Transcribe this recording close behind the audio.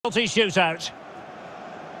Penalty shootout.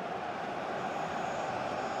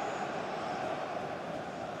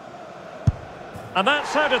 And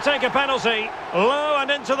that's how to take a penalty. Low and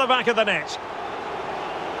into the back of the net.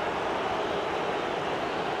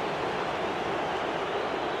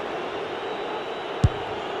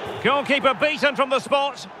 Goalkeeper beaten from the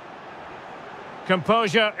spot.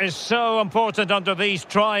 Composure is so important under these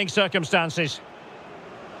trying circumstances.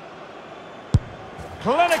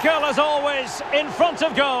 Clinical as always, in front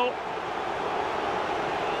of goal.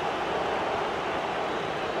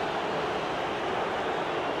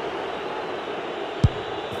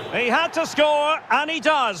 He had to score, and he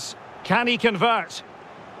does. Can he convert?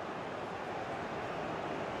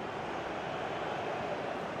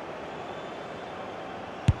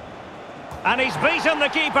 And he's beaten the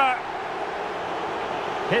keeper.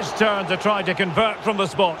 His turn to try to convert from the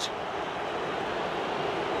spot.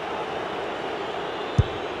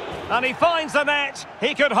 And he finds the net.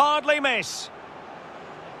 He could hardly miss.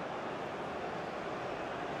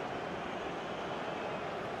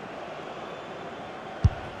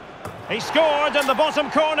 He scored in the bottom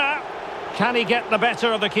corner. Can he get the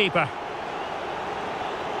better of the keeper?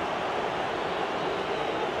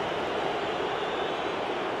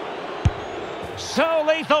 So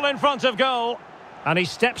lethal in front of goal. And he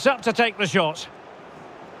steps up to take the shot.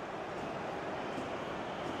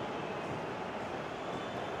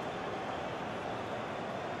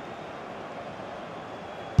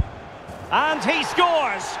 And he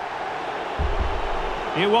scores!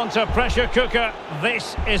 You want a pressure cooker,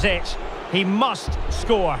 this is it. He must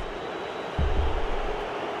score.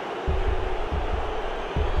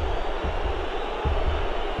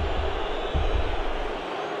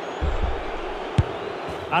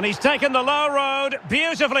 And he's taken the low road,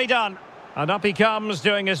 beautifully done. And up he comes,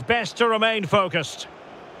 doing his best to remain focused.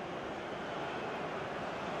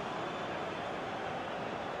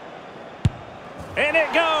 In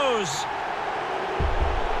it goes!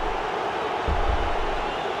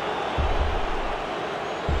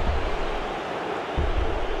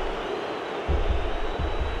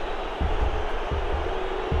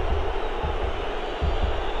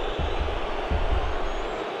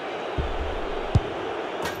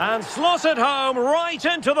 And slotted home right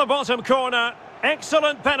into the bottom corner.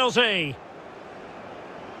 Excellent penalty.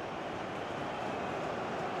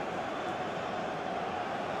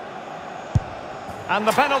 And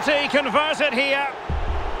the penalty converted here.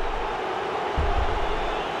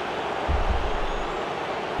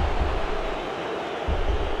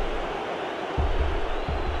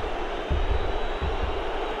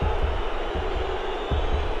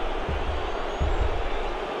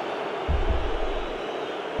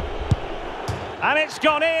 And it's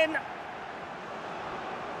gone in.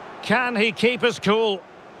 Can he keep us cool?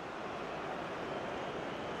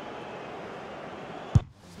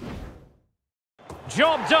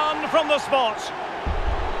 Job done from the spot.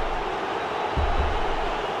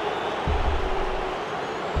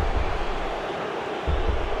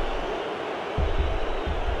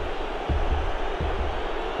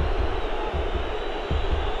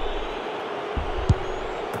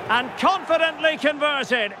 And confidently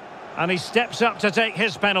converted. And he steps up to take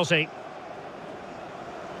his penalty.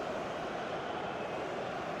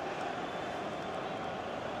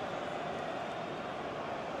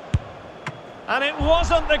 And it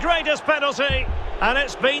wasn't the greatest penalty, and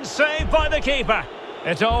it's been saved by the keeper.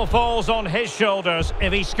 It all falls on his shoulders.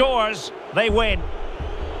 If he scores, they win.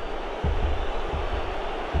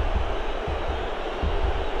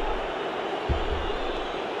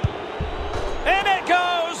 In it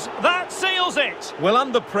goes! That seals it! Well,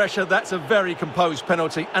 under pressure, that's a very composed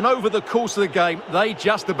penalty, and over the course of the game, they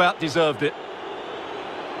just about deserved it.